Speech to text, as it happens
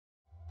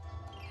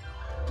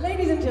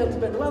Ladies and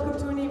gentlemen, welcome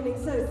to an evening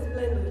so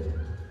splendid.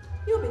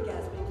 You'll be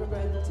gasping for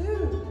breath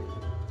too.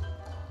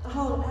 A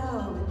whole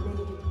hour with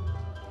me.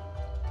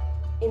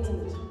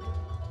 Intimate,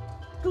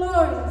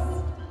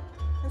 glorious,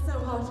 and so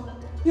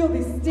hot, you'll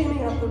be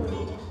steaming up the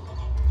room.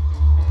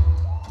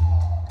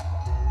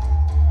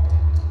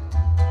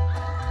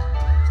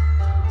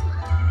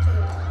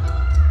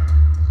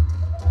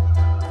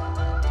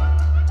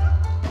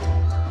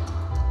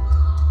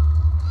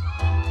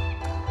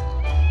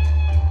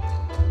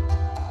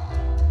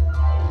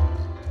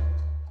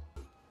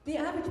 The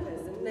average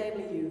person,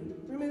 namely you,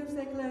 removes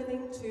their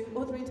clothing 2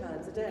 or 3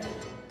 times a day.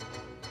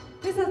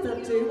 This adds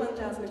up to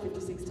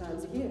 1,056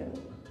 times a year,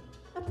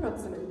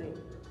 approximately.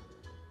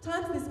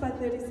 Times this by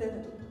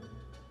 37.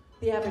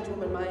 The average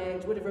woman my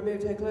age would have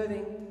removed her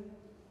clothing.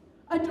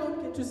 I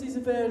don't get to see the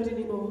world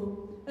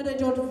anymore, and I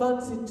don't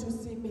want it to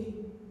see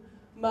me.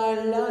 My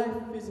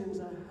life is in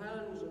the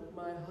hands of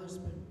my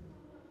husband.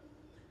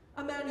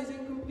 A man is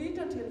incomplete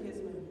until he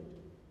is married.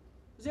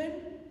 Then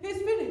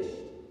he's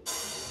finished.